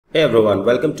Hey everyone,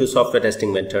 welcome to Software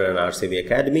Testing Mentor and RCV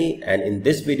Academy, and in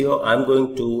this video I'm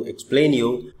going to explain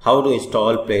you how to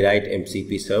install Playwright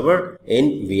MCP Server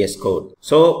in VS Code.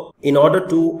 So in order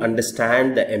to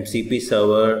understand the MCP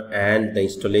Server and the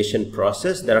installation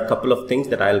process, there are a couple of things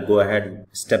that I'll go ahead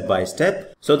step by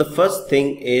step. So the first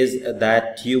thing is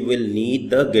that you will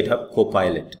need the GitHub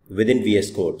Copilot within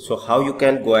VS Code. So how you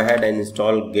can go ahead and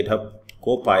install GitHub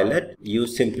Copilot, you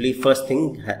simply first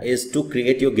thing is to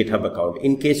create your GitHub account.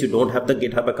 In case you don't have the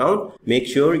GitHub account, make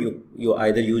sure you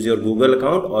either use your Google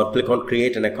account or click on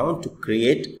create an account to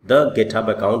create the GitHub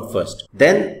account first.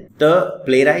 Then the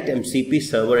Playwright MCP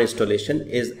Server installation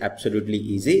is absolutely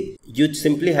easy. You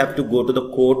simply have to go to the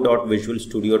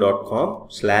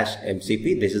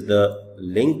code.visualstudio.com/mcp. This is the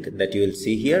link that you will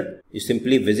see here. You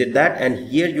simply visit that, and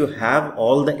here you have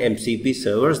all the MCP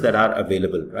servers that are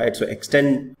available, right? So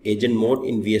extend agent mode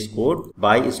in VS Code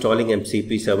by installing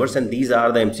MCP servers, and these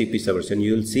are the MCP servers, and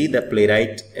you will see the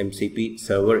Playwright MCP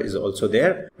Server is also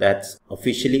there. That's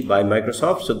officially by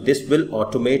Microsoft. So this will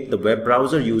automate the web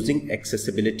browser using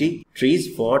accessibility trees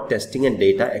for testing and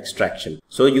data extraction.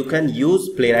 So you can use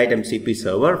Playwright MCP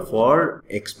Server for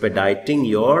expediting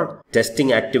your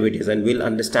testing activities, and we'll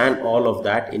understand all of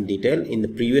that in detail. In the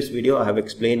previous video I have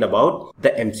explained about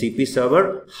the MCP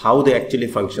server, how they actually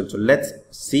function. So let's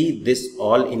see this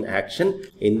all in action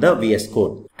in the VS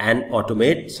Code and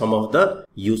automate some of the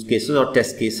use cases or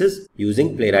test cases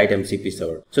using Playwright MCP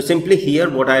Server. So simply here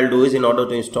what I'll do is, in order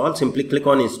to install, simply click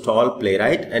on install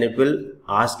Playwright, and it will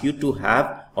ask you to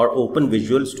have or open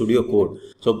Visual Studio Code.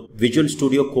 So Visual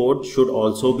Studio Code should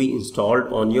also be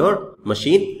installed on your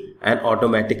machine, and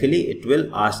automatically it will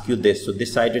ask you this. So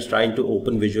this site is trying to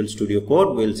open Visual Studio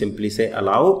Code. We'll simply say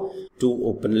allow to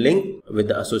open link with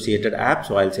the associated app.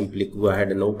 So I'll simply go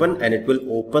ahead and open, and it will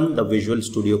open the Visual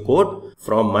Studio Code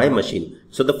from my machine.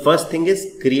 So the first thing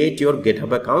is create your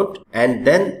GitHub account, and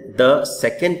then the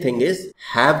second thing is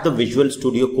have the Visual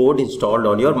Studio Code installed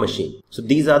on your machine. So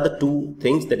these are the two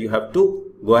things that you have to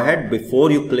go ahead before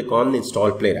you click on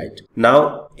install Playwright.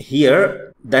 Now here,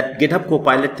 that GitHub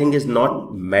Copilot thing is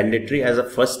not mandatory as a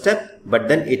first step, but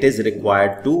then it is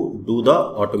required to do the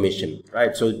automation,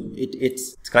 right? So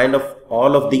it's kind of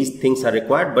all of these things are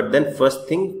required, but then first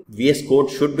thing, VS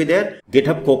Code should be there.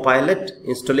 GitHub Copilot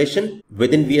installation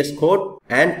within VS Code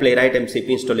and Playwright MCP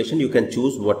installation, you can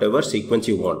choose whatever sequence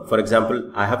you want. For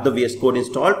example, I have the VS Code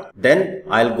installed, then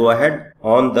I'll go ahead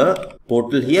on the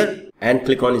portal here and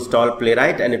click on install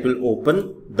Playwright, and it will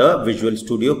open the Visual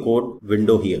Studio Code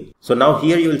window here. So now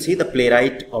here you will see the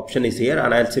Playwright option is here,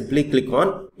 and I'll simply click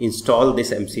on install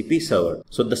this MCP server.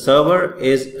 So the server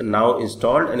is now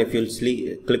installed, and if you'll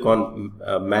click on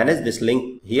manage this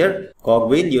link here,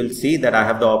 cogwheel, you'll see that I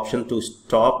have the option to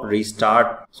stop,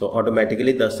 restart. So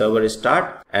automatically the server is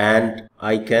start, and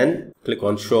I can click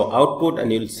on show output,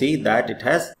 and you'll see that it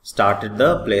has started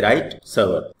the Playwright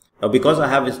server. Now because I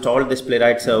have installed this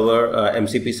Playwright server,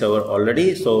 MCP server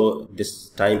already, so this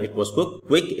time it was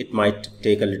quick, it might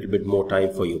take a little bit more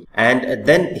time for you. And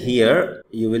then here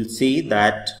you will see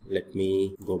that, let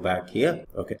me go back here.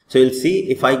 Okay, so you'll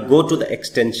see if I go to the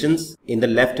extensions in the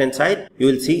left hand side, you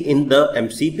will see in the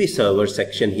MCP server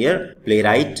section here,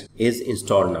 Playwright is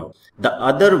installed now. The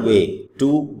other way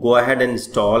to go ahead and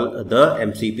install the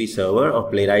MCP server or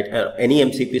Playwright, any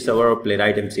MCP server or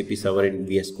Playwright MCP server in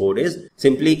VS Code is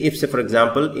simply, if say for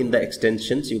example in the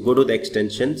extensions, you go to the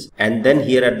extensions, and then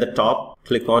here at the top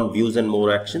click on views and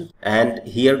more actions, and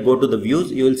here go to the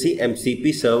views, you will see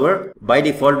MCP server by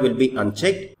default will be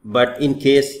unchecked, but in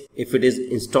case if it is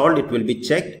installed, it will be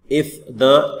checked if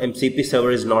the MCP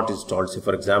server is not installed. So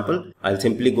for example, I'll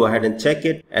simply go ahead and check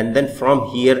it, and then from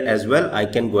here as well I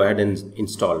can go ahead and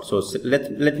install. So let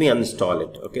me uninstall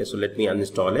it. Okay, so let me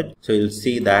uninstall it. So you'll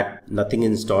see that nothing is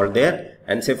installed there,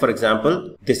 and say for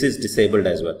example this is disabled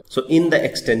as well. So in the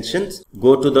extensions,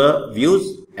 go to the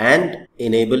views and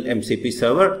enable MCP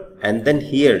server, and then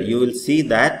here you will see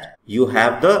that you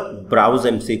have the browse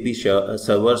MCP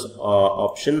servers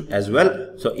option as well.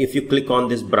 So if you click on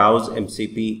this browse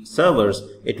MCP servers,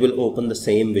 it will open the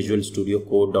same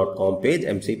visualstudiocode.com page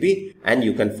MCP, and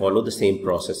you can follow the same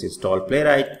process. Install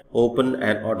Playwright, open,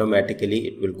 and automatically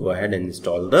it will go ahead and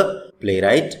install the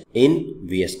Playwright in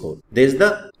VS Code. This is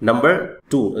the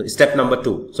step number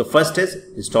two. So first is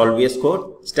install VS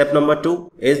Code. Step number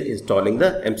two is installing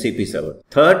the MCP server.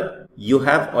 Third, you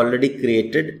have already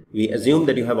created, we assume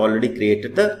that you have already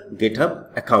created the GitHub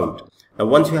account. Now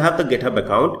once you have the GitHub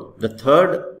account, the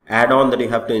third add-on that you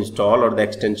have to install, or the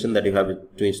extension that you have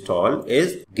to install,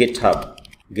 is GitHub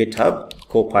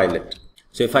Copilot.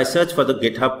 So if I search for the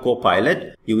GitHub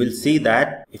Copilot, you will see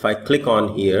that if I click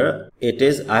on here, it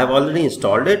is, I have already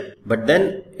installed it. But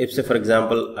then if say for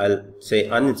example, I'll say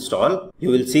uninstall, you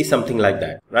will see something like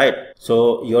that, right?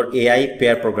 So your AI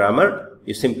pair programmer,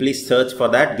 you simply search for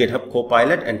that GitHub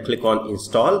Copilot and click on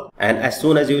install. And as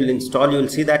soon as you will install, you will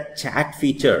see that chat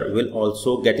feature will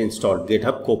also get installed,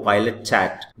 GitHub Copilot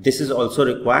chat. This is also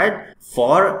required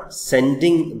for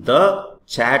sending the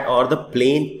chat or the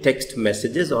plain text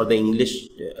messages or the English,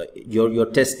 your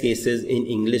test cases in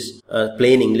English,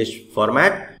 plain English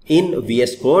format in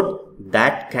VS Code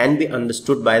that can be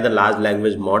understood by the large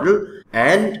language model,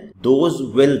 and those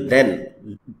will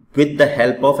then, with the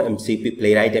help of MCP,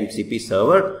 Playwright MCP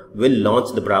Server, will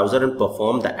launch the browser and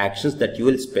perform the actions that you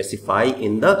will specify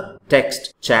in the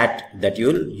text chat that you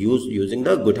will use using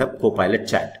the GitHub Copilot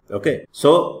chat. Okay.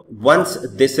 So once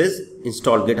this is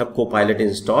installed, GitHub Copilot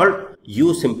installed,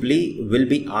 you simply will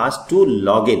be asked to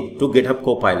log in to GitHub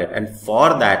Copilot, and for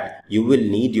that you will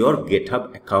need your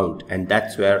GitHub account, and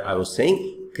that's where I was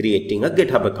saying creating a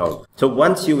GitHub account. So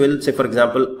once you will say, for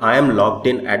example, I am logged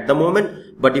in at the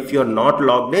moment, but if you're not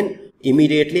logged in,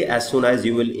 immediately as soon as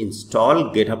you will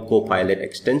install GitHub Copilot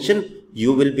extension,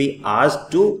 you will be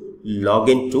asked to log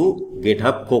into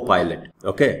GitHub Copilot.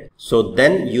 Okay, so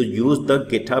then you use the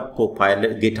GitHub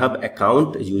Copilot GitHub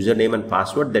account username and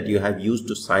password that you have used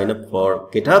to sign up for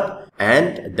GitHub,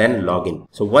 and then log in.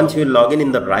 So once you log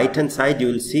in the right hand side, you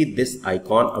will see this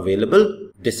icon available.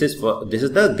 This is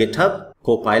the GitHub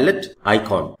Copilot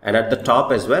icon, and at the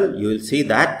top as well you will see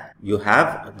that you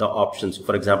have the options,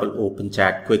 for example, open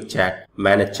chat, quick chat,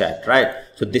 manage chat, right?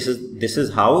 So this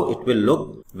is how it will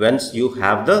look once you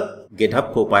have the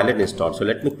GitHub Copilot installed. So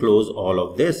let me close all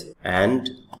of this and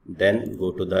then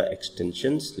go to the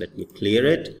extensions. Let me clear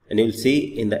it, and you will see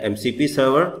in the MCP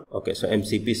server. Okay, so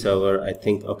MCP server, I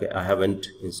think, okay, I haven't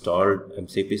installed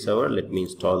MCP server. Let me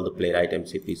install the Playwright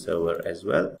MCP server as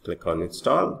well. Click on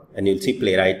install, and you'll see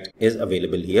Playwright is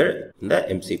available here in the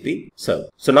MCP server.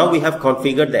 So now we have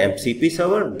configured the MCP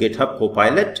server, GitHub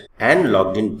Copilot, and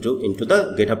logged into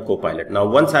the GitHub Copilot. Now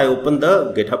once I open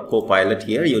the GitHub Copilot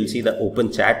here, you'll see the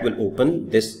open chat will open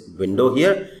this window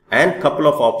here, and couple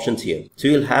of options here. So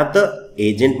you'll have the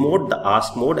agent mode, the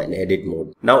ask mode, and edit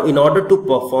mode. Now in order to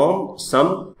perform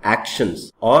some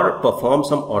actions or perform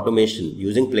some automation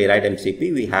using Playwright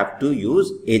MCP, we have to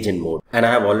use agent mode, and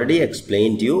I have already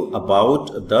explained you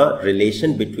about the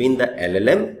relation between the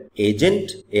LLM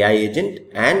agent, AI agent,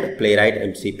 and Playwright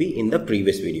MCP in the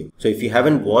previous video. So if you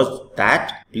haven't watched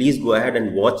that, please go ahead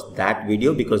and watch that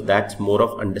video, because that's more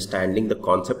of understanding the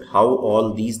concept, how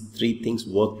all these three things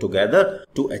work together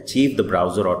to achieve the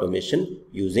browser automation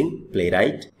using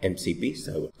Playwright MCP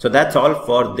server. So that's all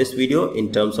for this video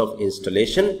in terms of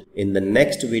installation. In the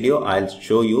next video, I'll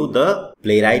show you the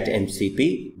Playwright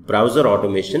MCP browser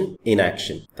automation in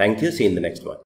action. Thank you. See you in the next one.